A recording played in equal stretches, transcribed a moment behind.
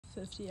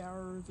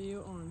50-hour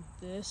review on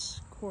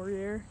this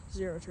Courier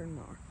zero-turn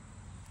mower.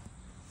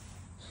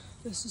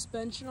 The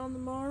suspension on the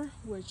mower,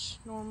 which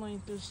normally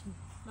there's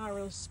not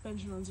really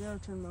suspension on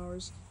zero-turn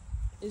mowers,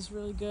 is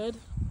really good,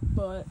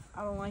 but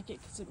I don't like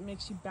it because it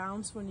makes you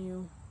bounce when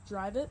you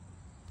drive it.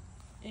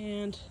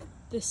 And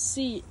this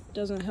seat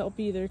doesn't help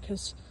either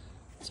because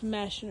it's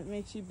mesh and it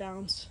makes you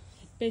bounce,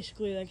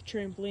 basically like a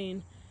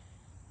trampoline,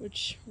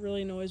 which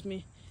really annoys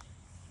me.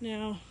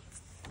 Now,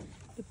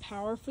 the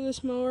power for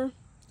this mower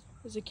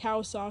is a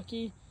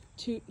Kawasaki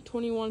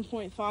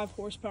 21.5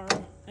 horsepower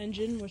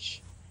engine,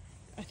 which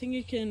I think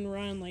it can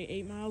run like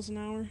 8 miles an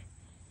hour.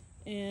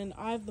 And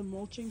I have the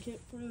mulching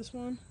kit for this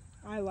one.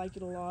 I like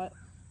it a lot,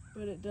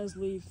 but it does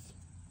leave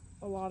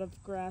a lot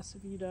of grass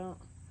if you don't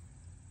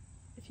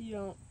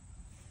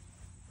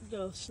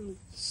go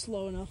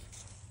slow enough.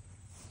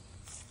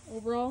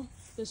 Overall,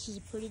 this is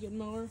a pretty good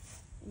mower,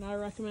 and I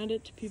recommend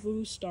it to people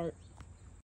who start.